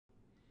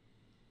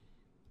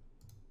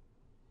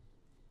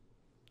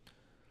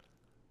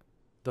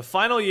The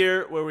final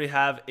year where we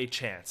have a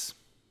chance.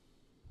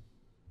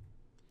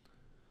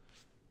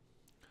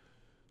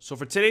 So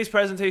for today's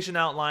presentation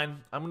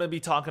outline, I'm going to be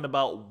talking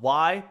about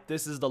why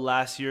this is the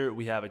last year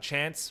we have a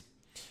chance.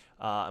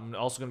 I'm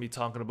also going to be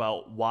talking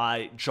about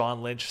why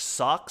John Lynch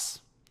sucks.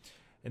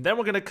 And then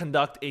we're going to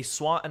conduct a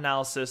SWOT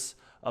analysis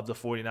of the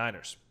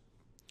 49ers.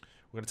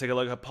 We're going to take a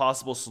look at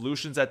possible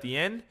solutions at the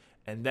end.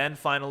 And then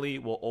finally,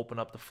 we'll open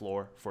up the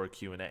floor for a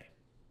Q&A.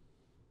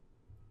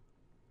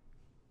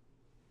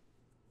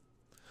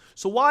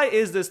 So why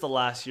is this the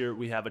last year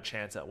we have a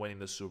chance at winning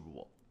the Super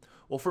Bowl?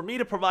 Well, for me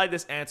to provide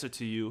this answer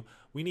to you,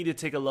 we need to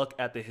take a look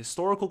at the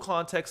historical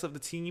context of the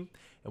team,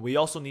 and we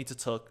also need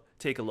to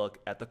take a look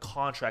at the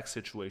contract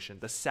situation,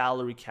 the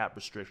salary cap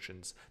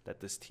restrictions that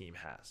this team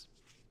has.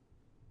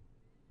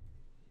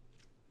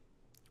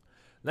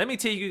 Let me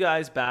take you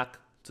guys back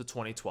to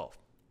 2012.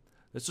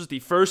 This was the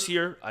first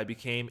year I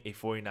became a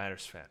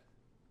 49ers fan.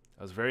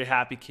 I was a very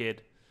happy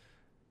kid,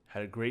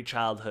 had a great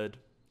childhood,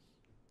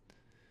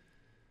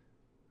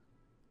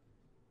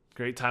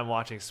 great time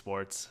watching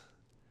sports.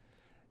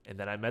 And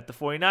then I met the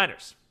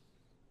 49ers.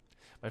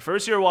 My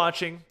first year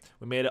watching,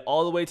 we made it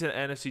all the way to the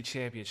NFC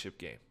Championship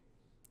game.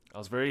 I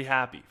was very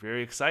happy,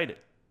 very excited.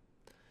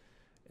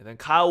 And then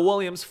Kyle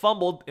Williams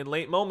fumbled in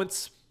late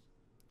moments,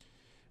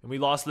 and we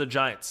lost to the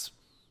Giants.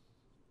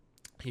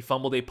 He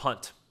fumbled a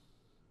punt.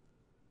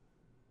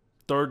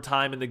 Third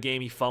time in the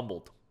game he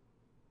fumbled.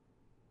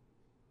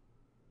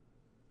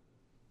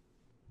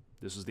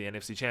 This was the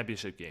NFC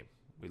Championship game.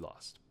 We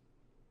lost.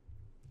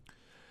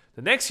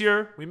 The next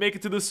year, we make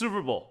it to the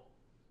Super Bowl.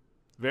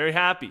 Very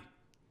happy.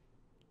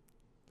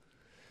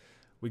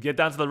 We get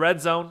down to the red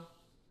zone.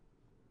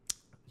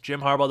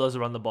 Jim Harbaugh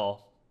doesn't run the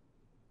ball.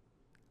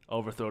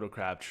 Overthrow to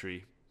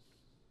Crabtree.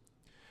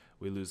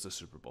 We lose the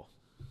Super Bowl.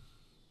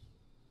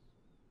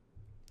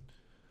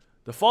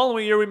 The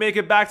following year, we make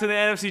it back to the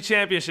NFC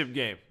Championship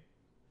game.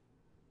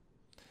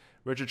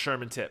 Richard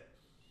Sherman tip.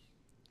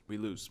 We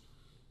lose.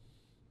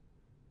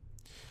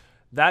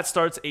 That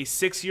starts a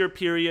 6-year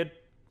period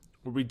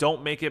where we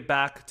don't make it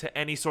back to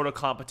any sort of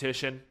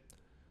competition.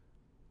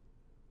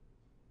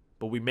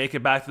 But we make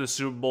it back to the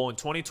Super Bowl in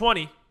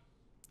 2020.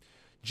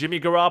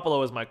 Jimmy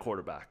Garoppolo is my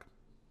quarterback.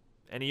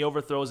 And he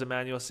overthrows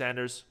Emmanuel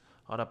Sanders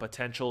on a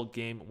potential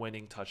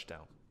game-winning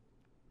touchdown.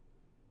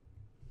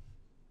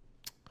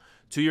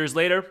 2 years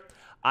later,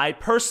 I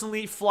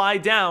personally fly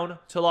down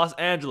to Los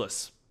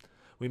Angeles.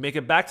 We make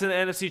it back to the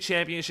NFC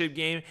Championship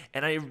game,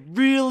 and I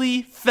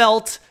really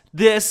felt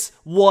this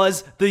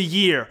was the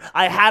year.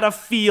 I had a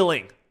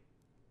feeling.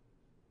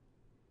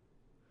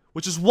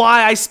 Which is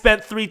why I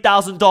spent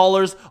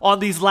 $3,000 on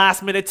these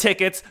last-minute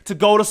tickets to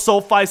go to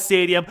SoFi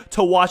Stadium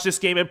to watch this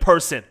game in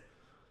person.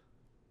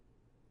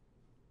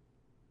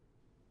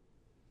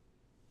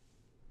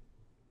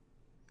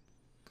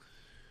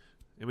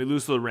 And we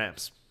lose to the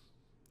Rams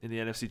in the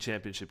NFC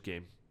Championship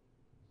game.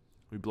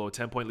 We blow a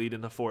 10-point lead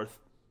in the fourth,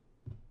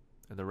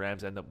 and the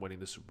Rams end up winning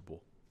the Super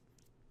Bowl.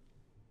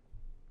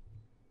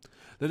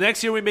 The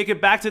next year, we make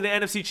it back to the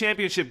NFC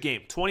Championship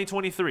game,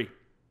 2023.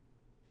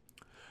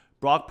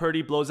 Brock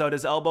Purdy blows out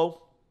his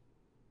elbow,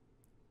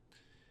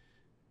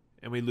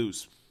 and we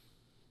lose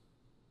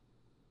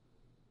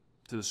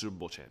to the Super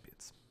Bowl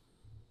champions.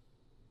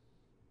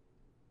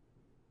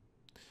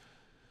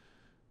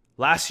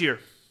 Last year,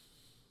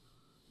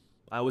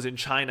 I was in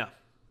China.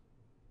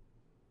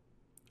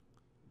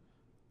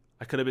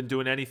 I could have been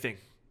doing anything.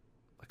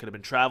 I could have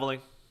been traveling.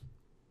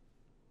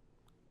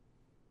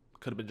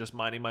 Could have been just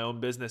minding my own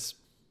business.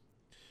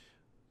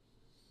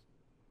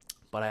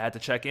 But I had to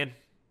check in.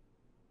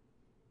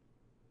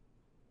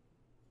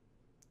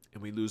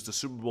 And we lose the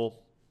Super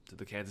Bowl to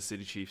the Kansas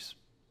City Chiefs.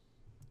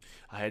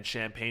 I had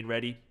champagne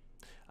ready.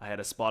 I had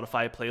a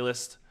Spotify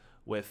playlist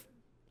with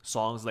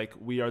songs like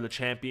We Are the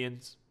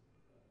Champions,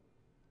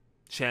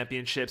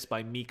 Championships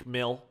by Meek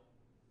Mill.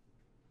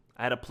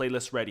 I had a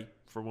playlist ready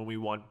for when we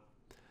won,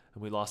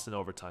 and we lost in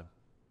overtime.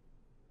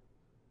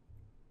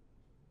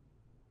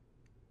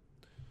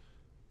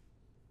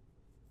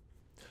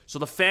 So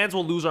the fans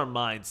will lose our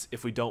minds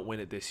if we don't win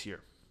it this year.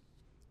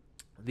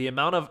 The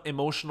amount of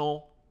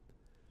emotional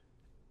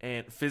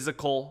and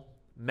physical,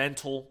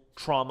 mental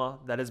trauma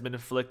that has been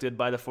inflicted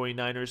by the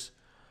 49ers,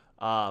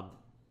 I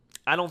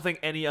don't think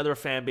any other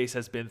fan base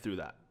has been through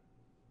that.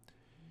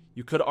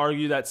 You could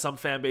argue that some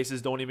fan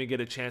bases don't even get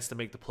a chance to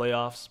make the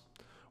playoffs,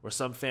 or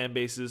some fan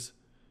bases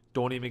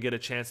don't even get a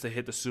chance to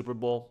hit the Super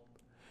Bowl.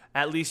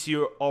 At least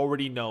you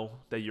already know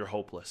that you're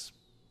hopeless.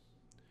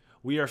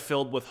 We are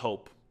filled with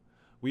hope.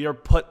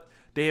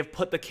 They have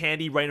put the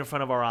candy right in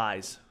front of our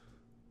eyes.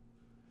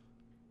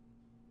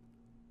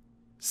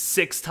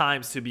 6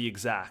 times to be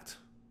exact.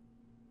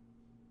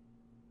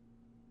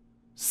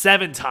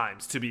 7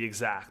 times to be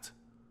exact.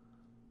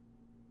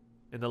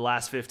 In the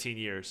last 15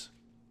 years.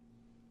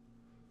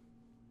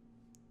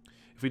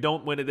 If we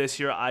don't win it this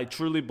year, I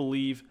truly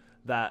believe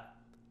that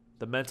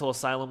the mental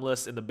asylum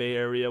list in the Bay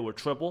Area will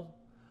triple.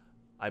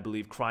 I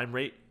believe crime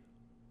rate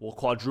will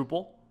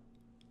quadruple.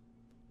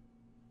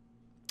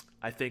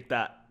 I think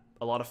that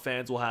a lot of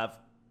fans will have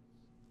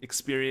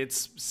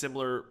experienced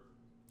similar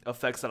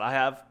effects that I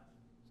have,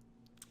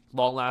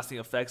 long-lasting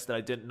effects that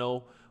I didn't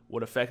know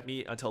would affect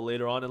me until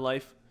later on in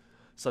life,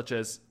 such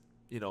as,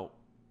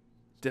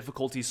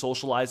 difficulty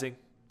socializing,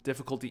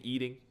 difficulty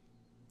eating,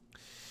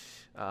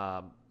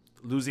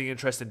 losing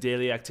interest in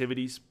daily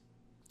activities,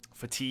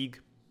 fatigue,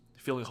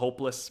 feeling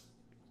hopeless,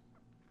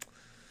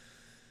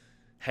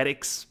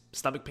 headaches,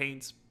 stomach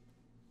pains,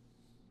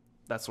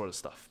 that sort of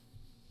stuff.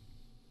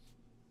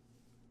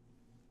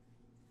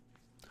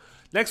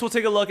 Next, we'll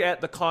take a look at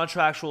the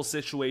contractual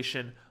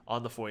situation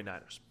on the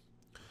 49ers.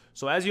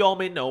 So as you all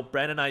may know,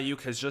 Brandon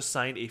Ayuk has just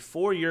signed a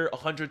 4-year,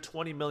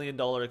 $120 million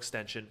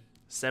extension,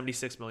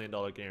 $76 million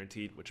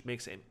guaranteed, which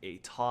makes him a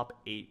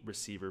top 8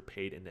 receiver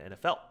paid in the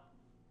NFL.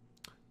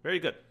 Very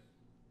good.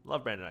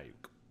 Love Brandon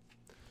Ayuk.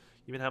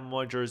 Even have him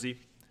on jersey.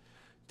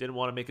 Didn't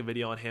want to make a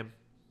video on him.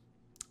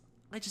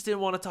 I just didn't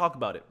want to talk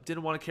about it.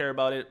 Didn't want to care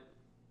about it.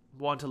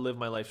 Wanted to live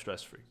my life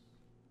stress-free.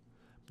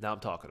 Now I'm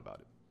talking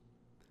about it.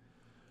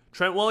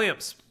 Trent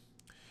Williams.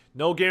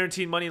 No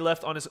guaranteed money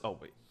left on his... Oh,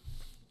 wait.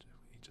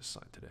 He just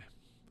signed today.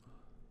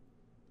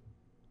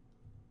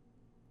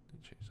 Let me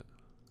change that.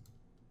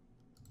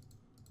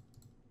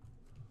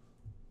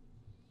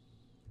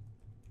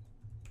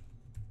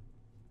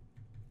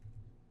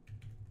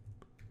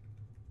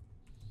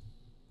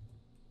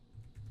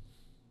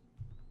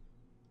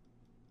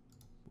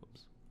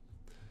 Whoops.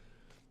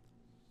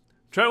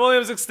 Trent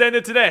Williams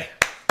extended today.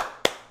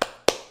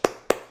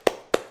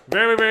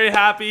 Very, very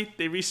happy.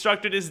 They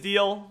restructured his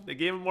deal. They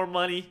gave him more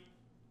money.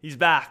 He's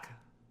back.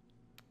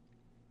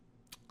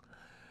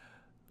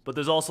 But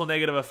there's also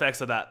negative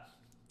effects of that.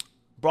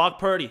 Brock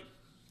Purdy.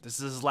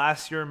 This is his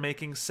last year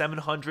making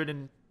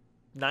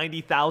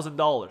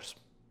 $790,000.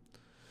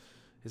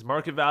 His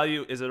market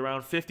value is at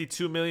around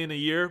 $52 million a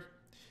year,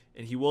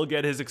 and he will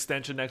get his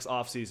extension next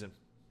offseason.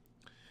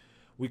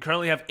 We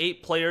currently have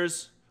 8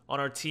 players on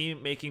our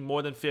team making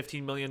more than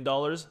 $15 million.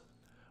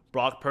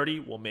 Brock Purdy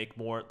will make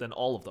more than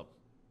all of them.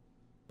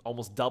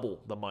 Almost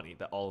double the money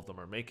that all of them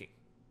are making.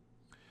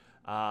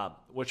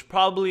 Which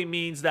probably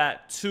means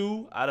that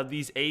 2 out of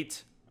these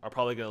 8 are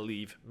probably going to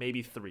leave.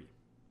 Maybe 3.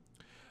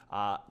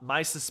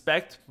 My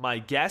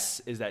guess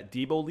is that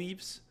Debo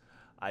leaves.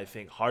 I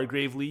think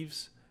Hargrave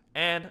leaves.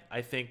 And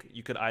I think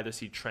you could either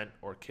see Trent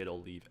or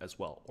Kittle leave as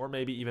well. Or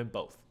maybe even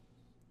both.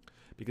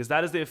 Because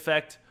that is the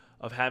effect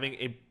of having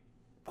a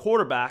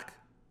quarterback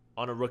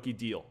on a rookie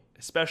deal.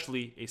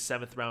 Especially a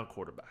 7th round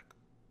quarterback.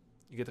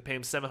 You get to pay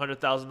him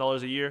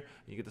 $700,000 a year, and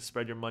you get to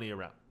spread your money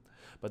around.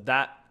 But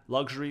that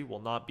luxury will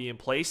not be in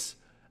place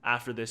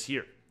after this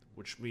year,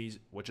 which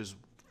is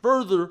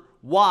further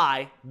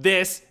why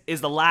this is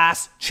the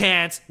last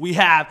chance we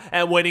have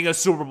at winning a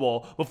Super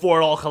Bowl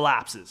before it all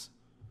collapses.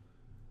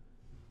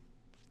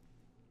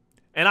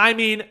 And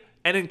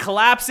in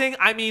collapsing,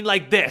 I mean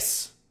like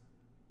this,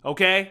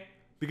 okay?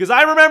 Because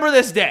I remember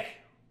this day.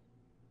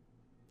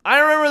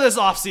 I remember this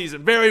offseason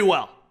very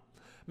well.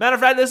 Matter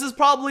of fact, this is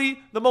probably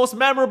the most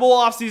memorable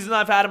offseason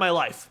I've had in my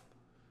life.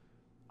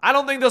 I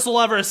don't think this will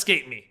ever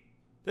escape me.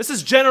 This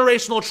is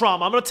generational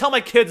trauma. I'm going to tell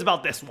my kids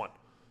about this one.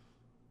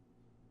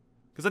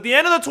 Because at the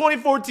end of the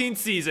 2014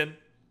 season,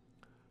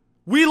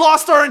 we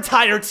lost our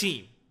entire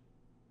team.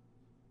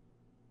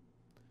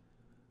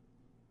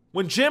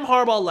 When Jim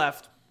Harbaugh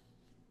left,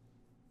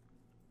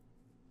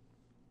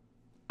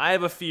 I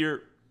have a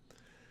fear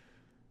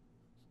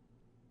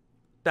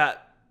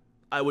that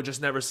I would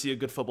just never see a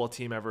good football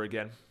team ever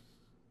again.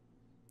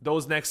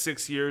 Those next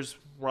 6 years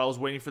where I was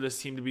waiting for this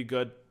team to be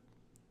good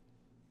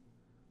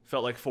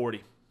felt like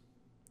 40.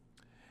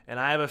 And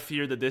I have a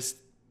fear that this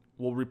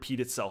will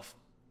repeat itself.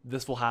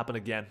 This will happen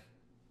again.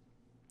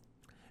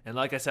 And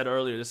like I said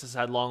earlier, this has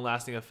had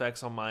long-lasting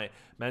effects on my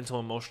mental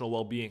and emotional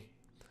well-being.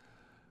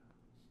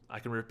 I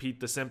can repeat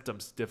the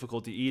symptoms: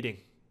 difficulty eating,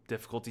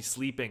 difficulty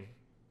sleeping,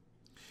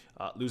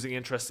 losing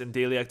interest in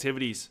daily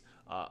activities,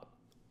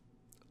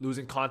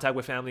 losing contact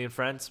with family and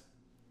friends,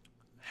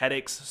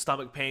 headaches,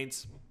 stomach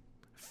pains,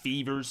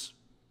 fevers,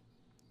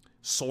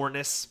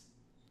 soreness,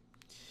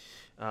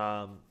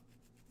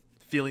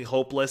 feeling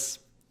hopeless,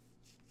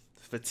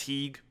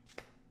 fatigue.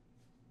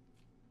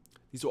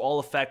 These are all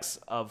effects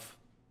of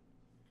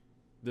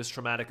this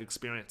traumatic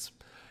experience.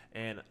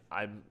 And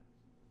I'm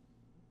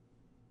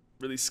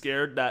really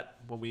scared that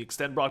when we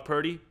extend Brock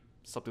Purdy,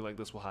 something like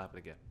this will happen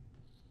again.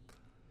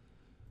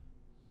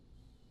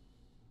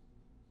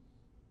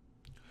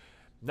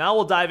 Now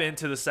we'll dive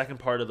into the second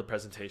part of the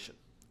presentation.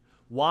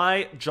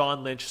 Why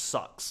John Lynch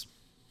sucks.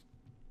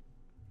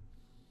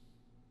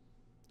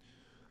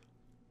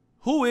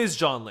 Who is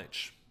John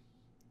Lynch?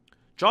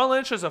 John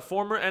Lynch is a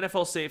former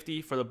NFL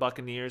safety for the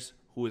Buccaneers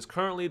who is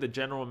currently the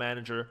general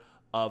manager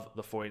of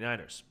the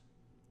 49ers.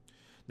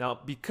 Now,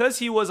 because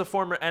he was a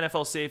former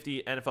NFL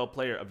safety, NFL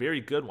player, a very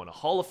good one, a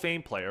Hall of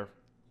Fame player,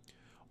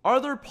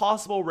 are there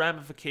possible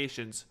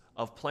ramifications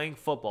of playing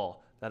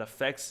football that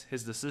affects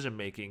his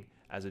decision-making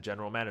as a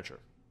general manager?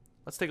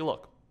 Let's take a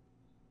look.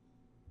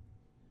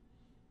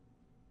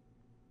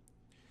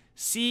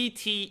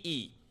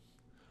 CTE.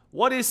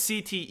 What is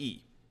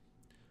CTE?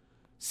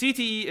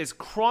 CTE is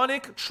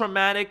chronic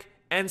traumatic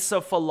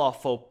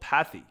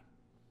encephalopathy.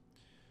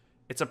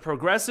 It's a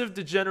progressive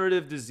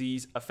degenerative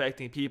disease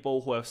affecting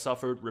people who have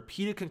suffered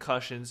repeated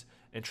concussions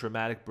and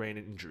traumatic brain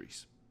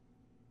injuries.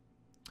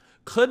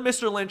 Could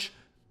Mr. Lynch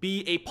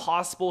be a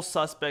possible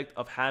suspect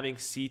of having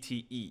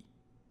CTE?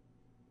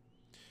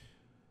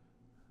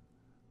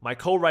 My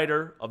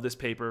co-writer of this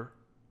paper,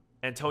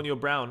 Antonio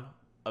Brown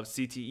of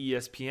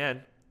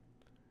CTESPN,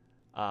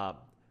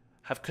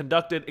 have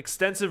conducted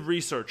extensive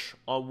research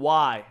on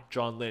why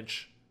John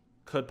Lynch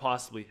could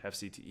possibly have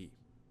CTE.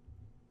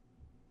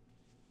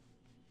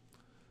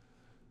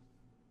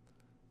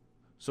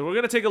 So we're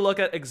going to take a look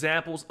at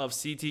examples of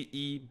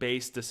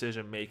CTE-based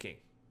decision making.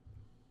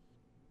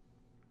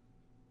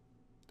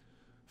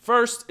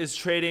 First is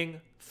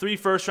trading 3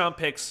 first-round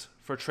picks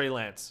for Trey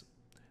Lance.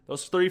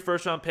 Those 3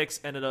 first-round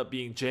picks ended up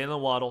being Jalen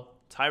Waddle,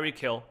 Tyreek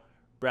Hill,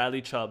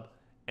 Bradley Chubb,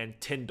 and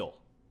Tyndall.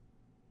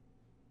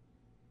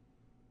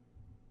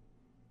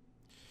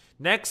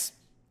 Next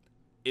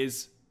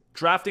is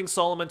drafting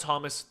Solomon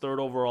Thomas 3rd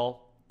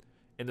overall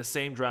in the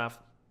same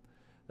draft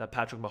that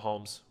Patrick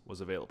Mahomes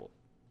was available,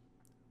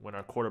 when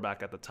our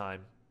quarterback at the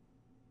time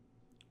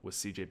was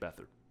CJ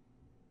Beathard.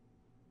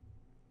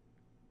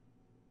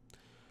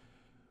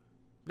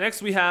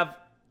 Next, we have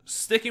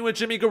sticking with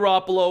Jimmy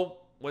Garoppolo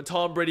when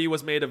Tom Brady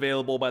was made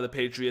available by the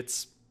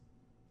Patriots.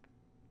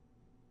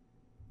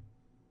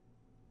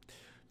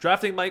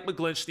 Drafting Mike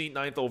McGlinchey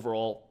 9th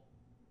overall.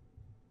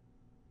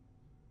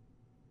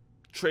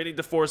 Trading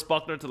DeForest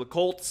Buckner to the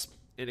Colts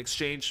in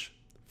exchange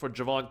for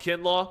Javon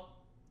Kinlaw,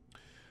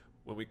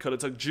 when we could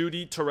have took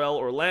Judy, Terrell,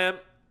 or Lamb.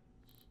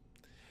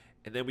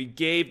 And then we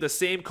gave the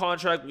same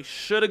contract we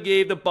should have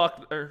gave the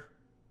Buckner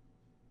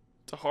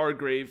to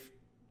Hargrave.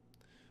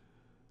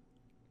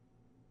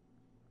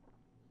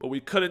 But we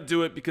couldn't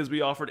do it because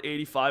we offered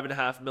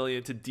 $85.5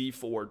 million to D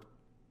Ford,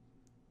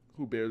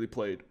 who barely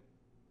played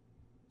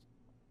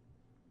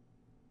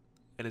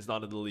and is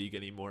not in the league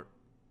anymore.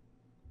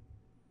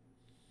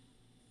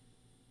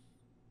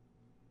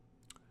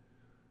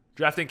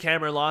 Drafting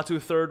Cameron Latu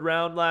 3rd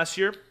round last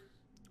year.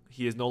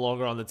 He is no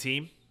longer on the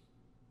team.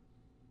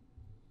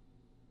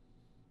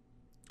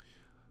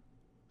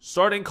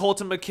 Starting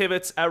Colton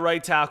McKivitz at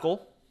right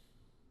tackle.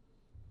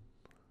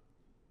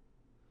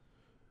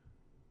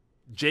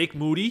 Jake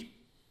Moody.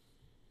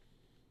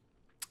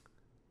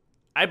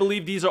 I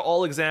believe these are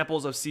all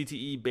examples of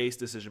CTE-based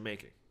decision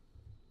making.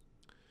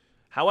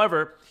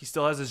 However, he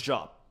still has his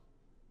job,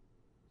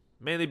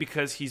 mainly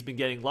because he's been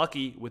getting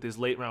lucky with his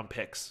late round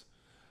picks.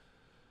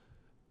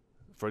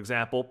 For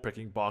example,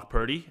 picking Brock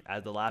Purdy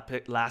as the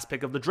last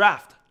pick of the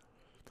draft.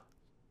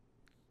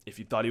 If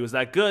you thought he was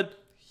that good,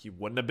 he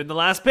wouldn't have been the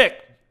last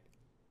pick.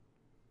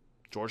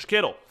 George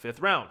Kittle,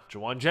 5th round.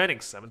 Jawan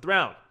Jennings, 7th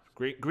round.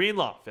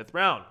 Greenlaw, 5th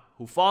round.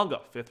 Hufanga,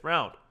 5th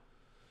round.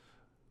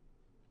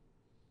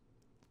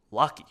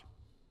 Lucky.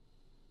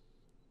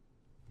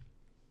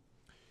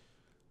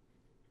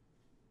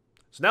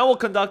 So now we'll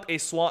conduct a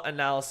SWOT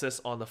analysis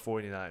on the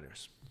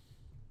 49ers.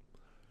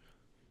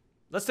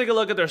 Let's take a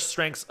look at their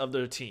strengths of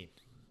their team.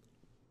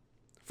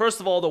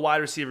 First of all, the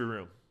wide receiver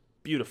room.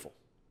 Beautiful.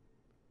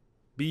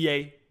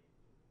 B.A.,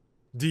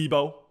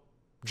 Debo,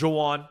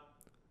 Jawan.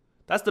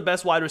 That's the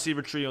best wide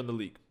receiver trio in the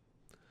league.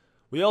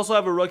 We also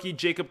have a rookie,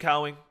 Jacob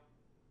Cowing,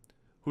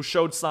 who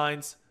showed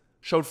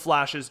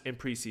flashes in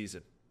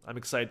preseason. I'm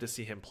excited to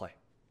see him play.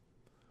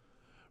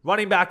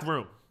 Running back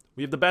room.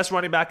 We have the best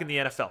running back in the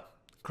NFL,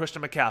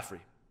 Christian McCaffrey.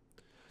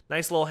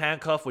 Nice little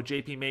handcuff with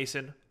J.P.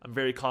 Mason. I'm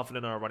very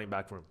confident in our running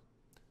back room.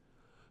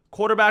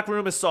 Quarterback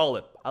room is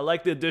solid. I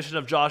like the addition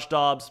of Josh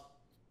Dobbs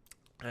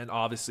and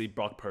obviously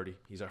Brock Purdy.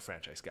 He's our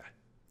franchise guy.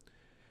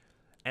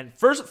 And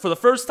for the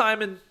first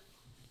time in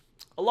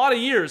a lot of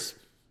years,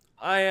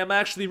 I am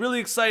actually really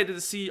excited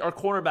to see our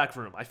cornerback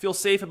room. I feel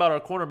safe about our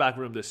cornerback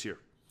room this year.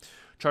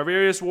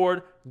 Charvarius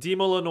Ward,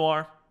 Demo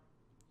Lenoir,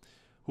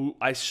 who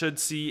I should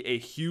see a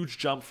huge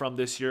jump from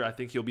this year. I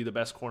think he'll be the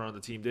best corner on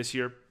the team this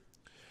year.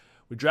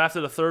 We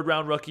drafted a 3rd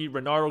round rookie,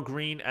 Renardo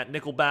Green, at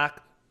nickelback.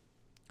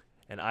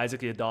 And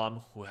Isaac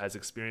Yadam, who has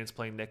experience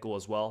playing nickel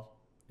as well,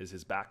 is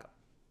his backup.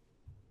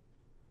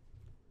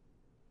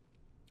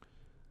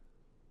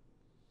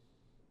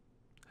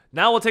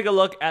 Now we'll take a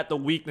look at the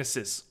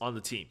weaknesses on the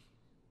team.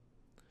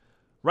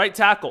 Right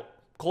tackle,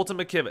 Colton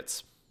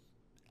McKivitz.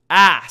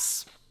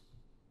 Ass.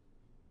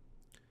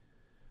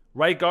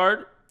 Right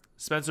guard,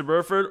 Spencer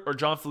Burford or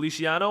John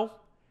Feliciano.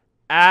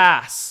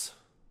 Ass.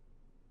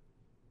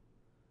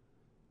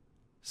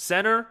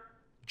 Center,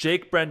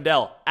 Jake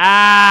Brendel.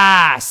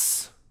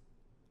 Ass.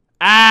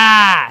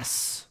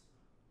 Ass.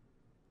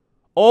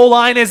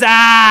 O-line is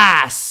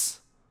ass.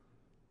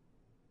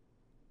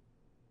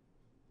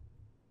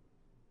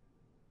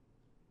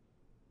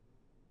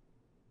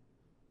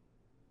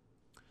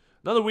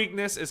 Another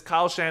weakness is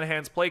Kyle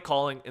Shanahan's play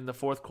calling in the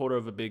 4th quarter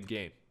of a big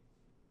game.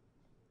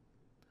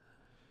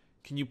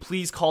 Can you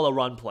please call a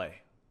run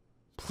play?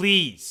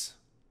 Please.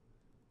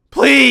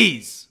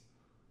 Please.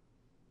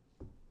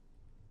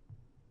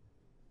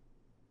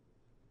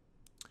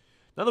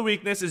 Another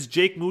weakness is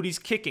Jake Moody's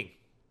kicking.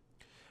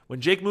 When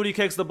Jake Moody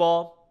kicks the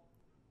ball,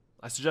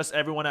 I suggest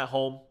everyone at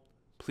home,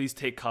 please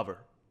take cover.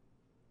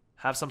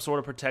 Have some sort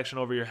of protection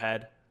over your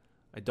head.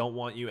 I don't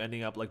want you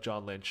ending up like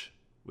John Lynch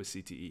with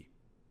CTE.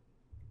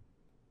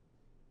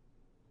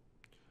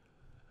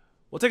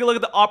 We'll take a look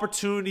at the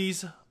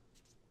opportunities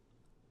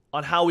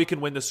on how we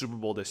can win the Super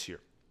Bowl this year.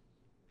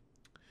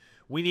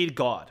 We need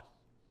God.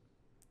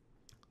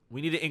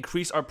 We need to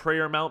increase our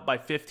prayer amount by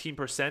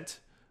 15%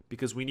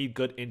 because we need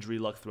good injury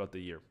luck throughout the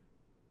year.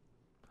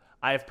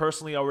 I have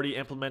personally already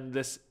implemented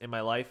this in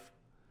my life.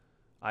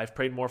 I've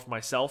prayed more for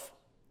myself,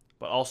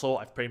 but also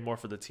I've prayed more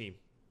for the team.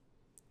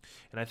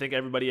 And I think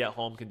everybody at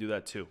home can do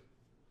that too.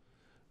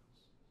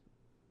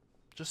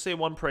 Just say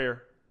one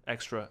prayer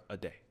extra a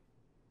day.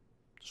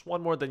 Just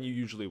one more than you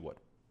usually would.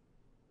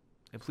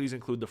 And please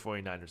include the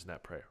 49ers in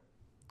that prayer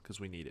because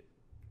we need it.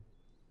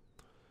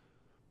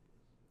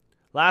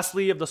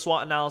 Lastly, of the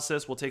SWOT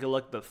analysis, we'll take a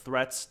look at the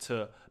threats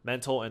to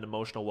mental and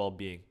emotional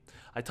well-being.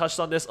 I touched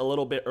on this a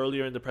little bit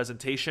earlier in the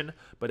presentation,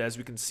 but as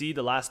we can see,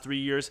 the last 3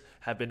 years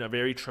have been a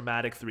very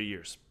traumatic 3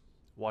 years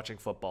watching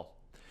football.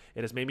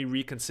 It has made me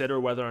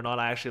reconsider whether or not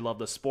I actually love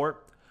the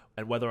sport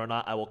and whether or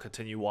not I will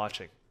continue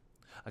watching.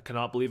 I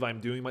cannot believe I'm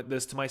doing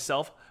this to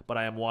myself, but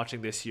I am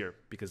watching this year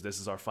because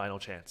this is our final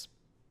chance.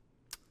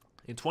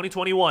 In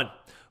 2021,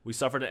 we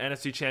suffered an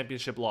NFC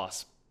Championship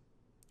loss.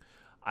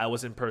 I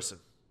was in person.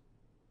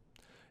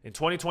 In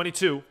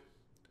 2022,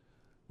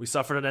 we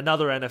suffered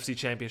another NFC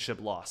Championship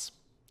loss.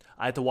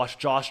 I had to watch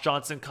Josh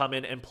Johnson come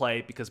in and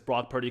play because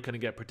Brock Purdy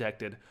couldn't get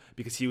protected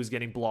because he was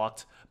getting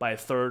blocked by a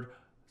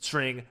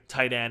third-string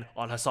tight end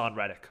on Hassan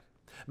Reddick.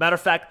 Matter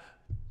of fact,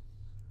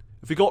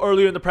 if we go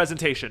earlier in the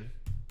presentation,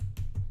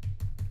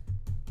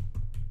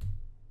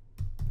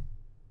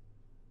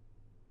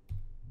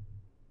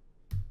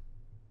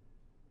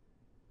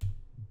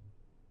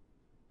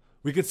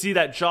 we can see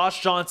that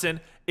Josh Johnson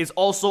is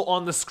also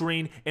on the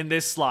screen in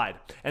this slide.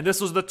 And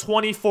this was the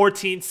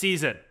 2014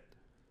 season.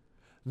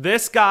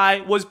 This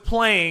guy was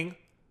playing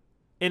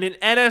in an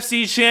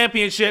NFC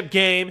Championship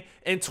game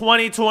in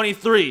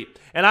 2023.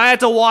 And I had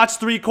to watch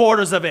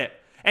 3/4 of it.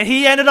 And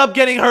he ended up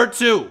getting hurt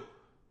too.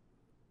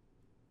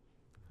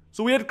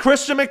 So we had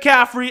Christian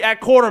McCaffrey at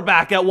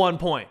quarterback at one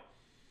point.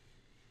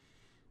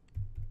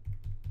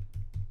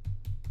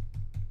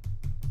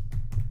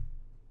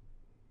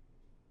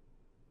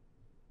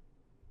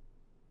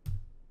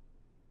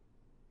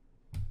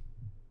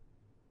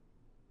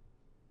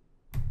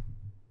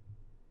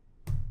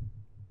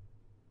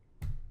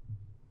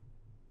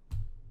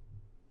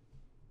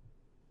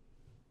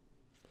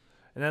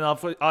 And then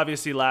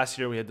obviously last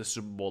year we had the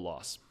Super Bowl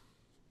loss.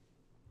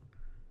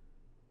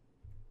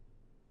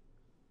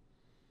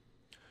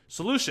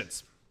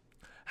 Solutions.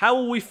 How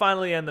will we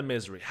finally end the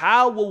misery?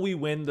 How will we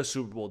win the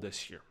Super Bowl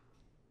this year?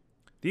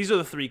 These are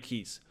the 3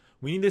 keys.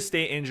 We need to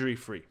stay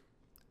injury-free,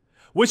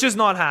 which is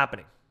not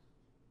happening.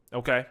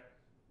 Okay?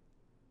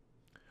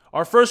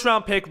 Our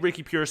first-round pick,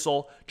 Ricky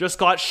Pearsall, just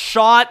got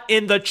shot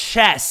in the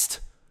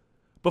chest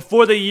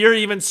before the year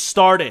even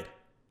started.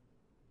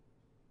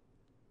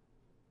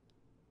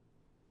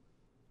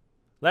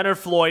 Leonard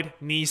Floyd,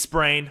 knee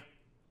sprain.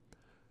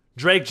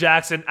 Drake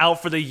Jackson,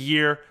 out for the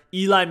year.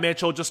 Eli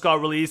Mitchell just got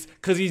released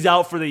because he's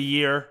out for the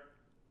year.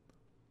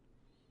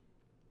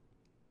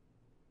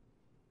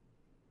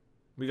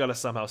 We got to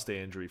somehow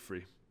stay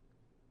injury-free.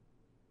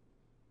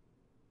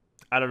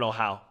 I don't know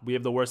how. We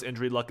have the worst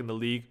injury luck in the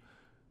league.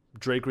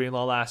 Drake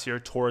Greenlaw last year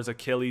tore his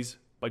Achilles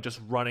by just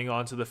running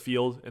onto the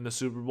field in the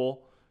Super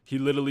Bowl. He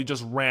literally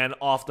just ran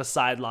off the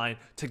sideline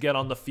to get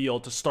on the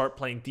field to start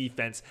playing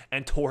defense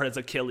and tore his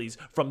Achilles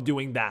from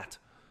doing that.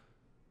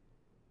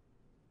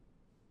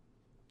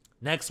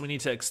 Next, we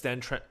need to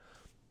extend Trent.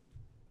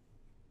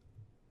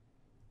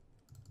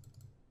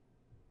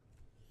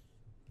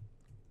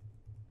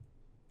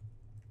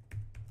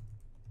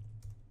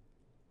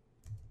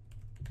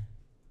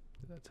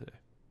 Did that today.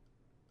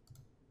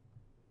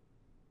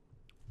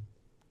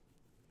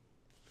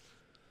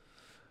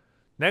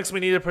 Next, we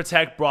need to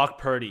protect Brock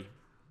Purdy.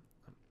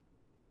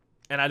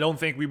 And I don't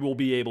think we will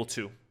be able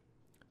to.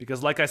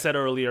 Because like I said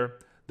earlier,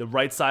 the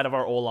right side of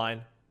our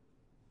O-line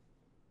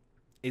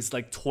is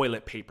like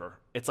toilet paper.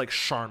 It's like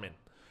Charmin.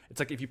 It's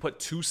like if you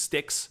put 2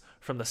 sticks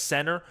from the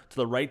center to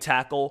the right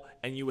tackle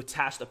and you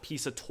attached a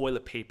piece of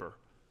toilet paper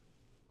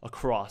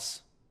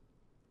across.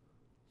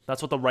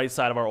 That's what the right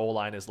side of our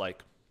O-line is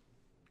like.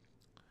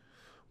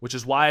 Which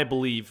is why I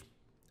believe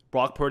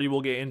Brock Purdy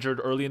will get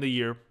injured early in the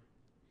year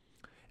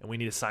and we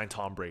need to sign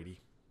Tom Brady.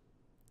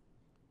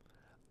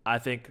 I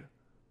think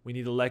we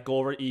need to let go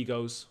of our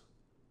egos.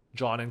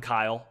 John and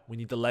Kyle, we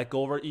need to let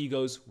go of our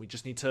egos. We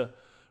just need to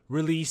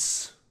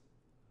release.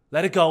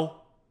 Let it go.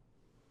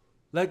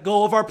 Let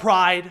go of our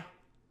pride.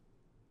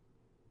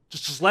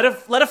 Just let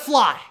it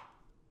fly.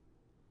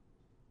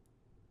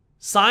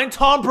 Sign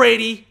Tom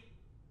Brady.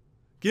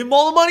 Give him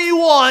all the money he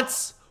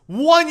wants.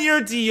 1-year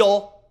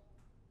deal.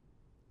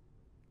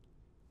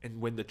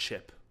 And win the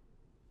chip.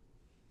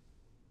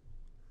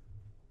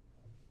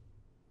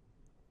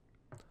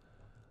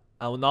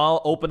 I will now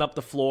open up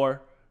the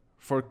floor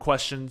for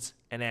questions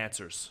and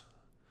answers.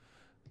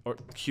 Or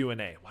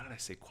Q&A. Why did I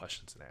say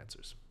questions and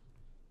answers?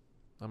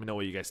 Let me know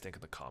what you guys think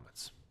in the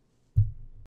comments.